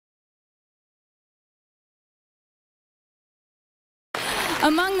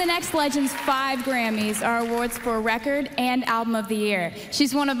Among the next legend's 5 Grammys are awards for Record and Album of the Year.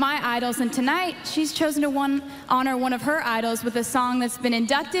 She's one of my idols, and tonight she's chosen to honor one of her idols with a song that's been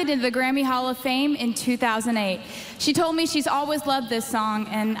inducted into the Grammy Hall of Fame in 2008. She told me she's always loved this song,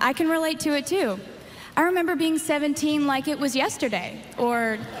 and I can relate to it too. I remember being 17 like it was yesterday,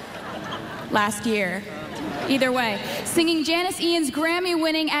 or last year. Either way, singing Janis Ian's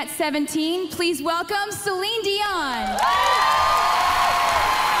Grammy-winning At 17, please welcome Celine Dion.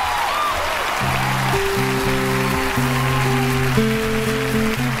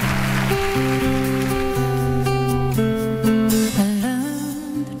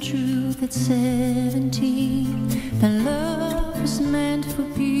 At 17, that love was meant for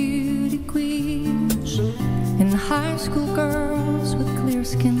beauty queens and high school girls with clear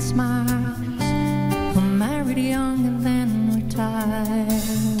skin smiles who married young and then retired.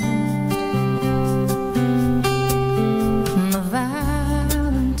 The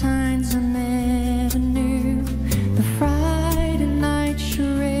Valentines I never knew, the Friday night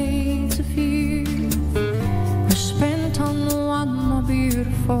charades of youth were spent on one more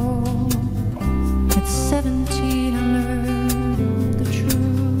beautiful. At 17 I learned the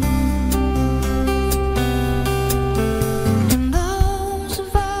truth. And those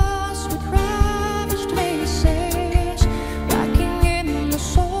of us with ravished faces, lacking in the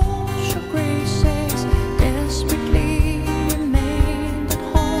social graces, desperately remained at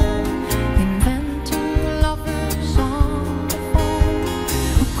home, inventing lovers on the phone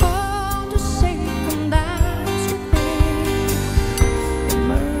who called to say come dance with me. In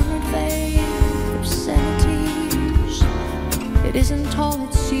murmured veins, it isn't all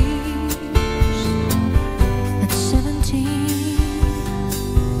it seems. At 17,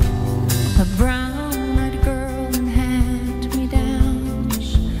 a brown-eyed girl in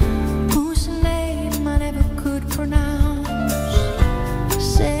hand-me-downs, whose name I never could pronounce,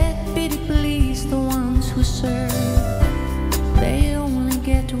 said, "Pity please the ones who serve, they only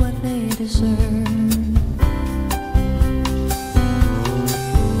get what they deserve."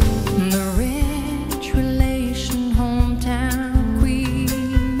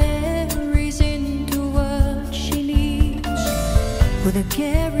 With a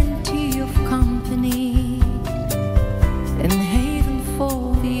guarantee of company and haven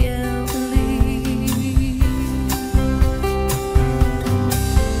for the elderly.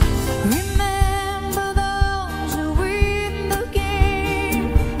 Remember those who win the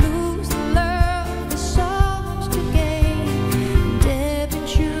game, lose the love, the souls to gain,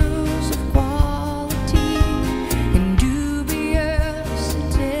 debentures of quality and dubious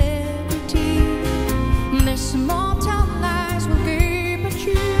integrity. There's small town lies will give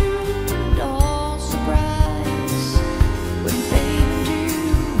and all surprise when payment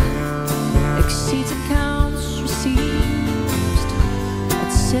due exceeds accounts received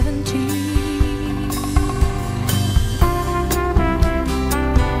at 17.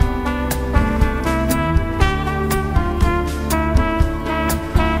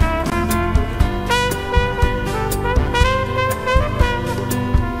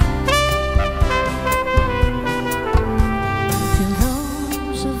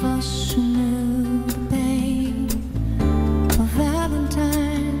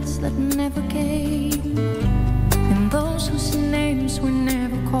 Never came, and those whose names were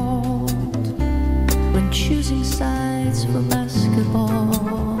never called when choosing sides for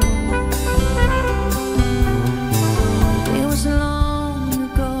basketball. It was long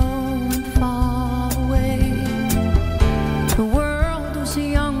ago and far away. The world was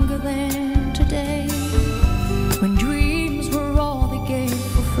younger than today, when dreams were all they gave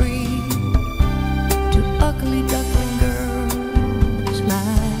for free to ugly duckling girls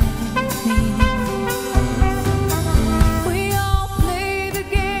like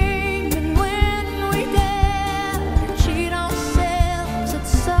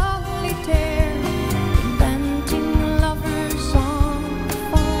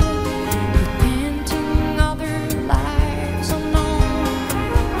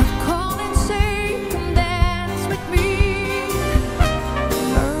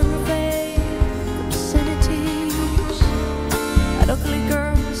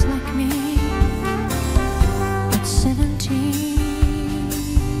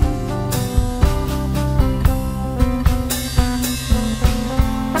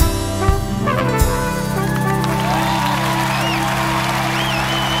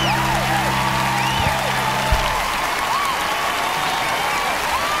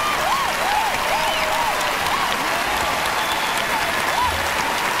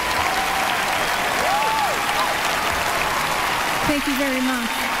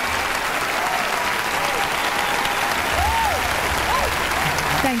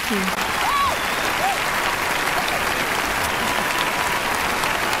Thank you.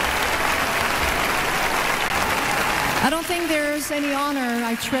 I don't think there's any honor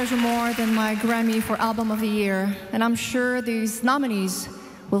I treasure more than my Grammy for Album of the Year, and I'm sure these nominees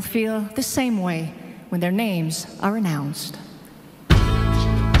will feel the same way when their names are announced.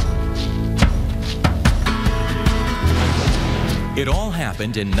 It all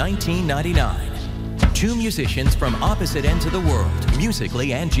happened in 1999. Two musicians from opposite ends of the world,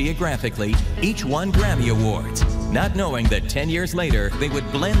 musically and geographically, each won Grammy Awards, not knowing that 10 years later, they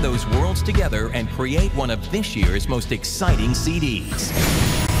would blend those worlds together and create one of this year's most exciting CDs.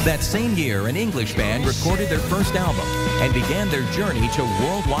 That same year, an English band recorded their first album and began their journey to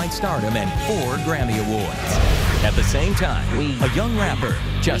worldwide stardom and 4 Grammy Awards. At the same time, a young rapper,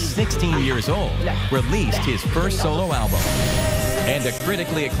 just 16 years old, released his first solo album. And a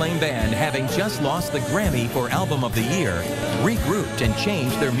critically acclaimed band, having just lost the Grammy for Album of the Year, regrouped and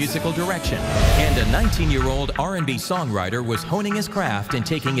changed their musical direction. And a 19-year-old R&B songwriter was honing his craft and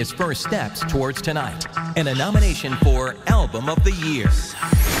taking his first steps towards tonight, and a nomination for Album of the Year.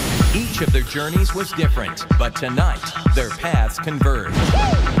 Each of their journeys was different, but tonight, their paths converged.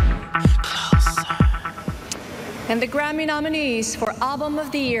 And the Grammy nominees for Album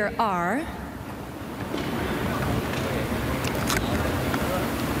of the Year are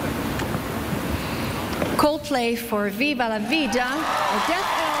Coldplay for Viva la Vida, or Death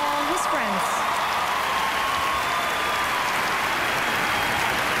and All His Friends.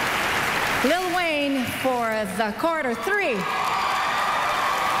 Lil Wayne for The Carter 3.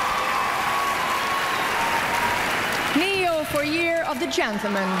 Neo for Year of the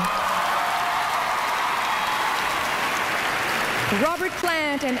Gentleman. Robert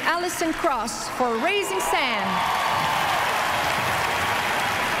Plant and Alison Krauss for Raising Sand.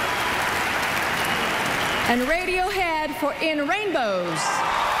 And Radiohead for In Rainbows.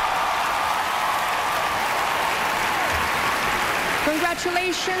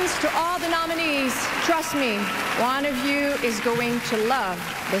 Congratulations to all the nominees. Trust me, one of you is going to love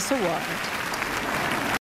this award.